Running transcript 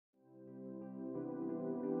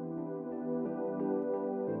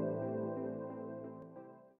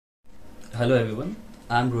Hello everyone,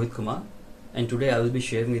 I'm Rohit Kumar and today I will be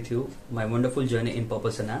sharing with you my wonderful journey in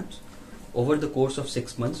PurpleSynapz. Over the course of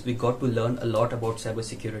 6 months, we got to learn a lot about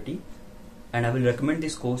cybersecurity, and I will recommend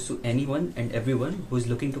this course to anyone and everyone who is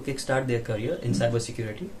looking to kickstart their career in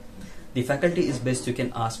cybersecurity. The faculty is best you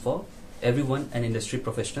can ask for, everyone an industry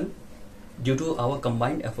professional. Due to our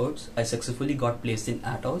combined efforts, I successfully got placed in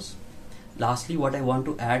Atos. Lastly, what I want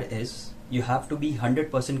to add is you have to be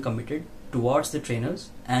 100% committed towards the trainers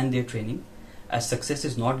and their training, as success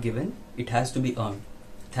is not given, it has to be earned.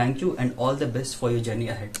 Thank you and all the best for your journey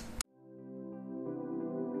ahead.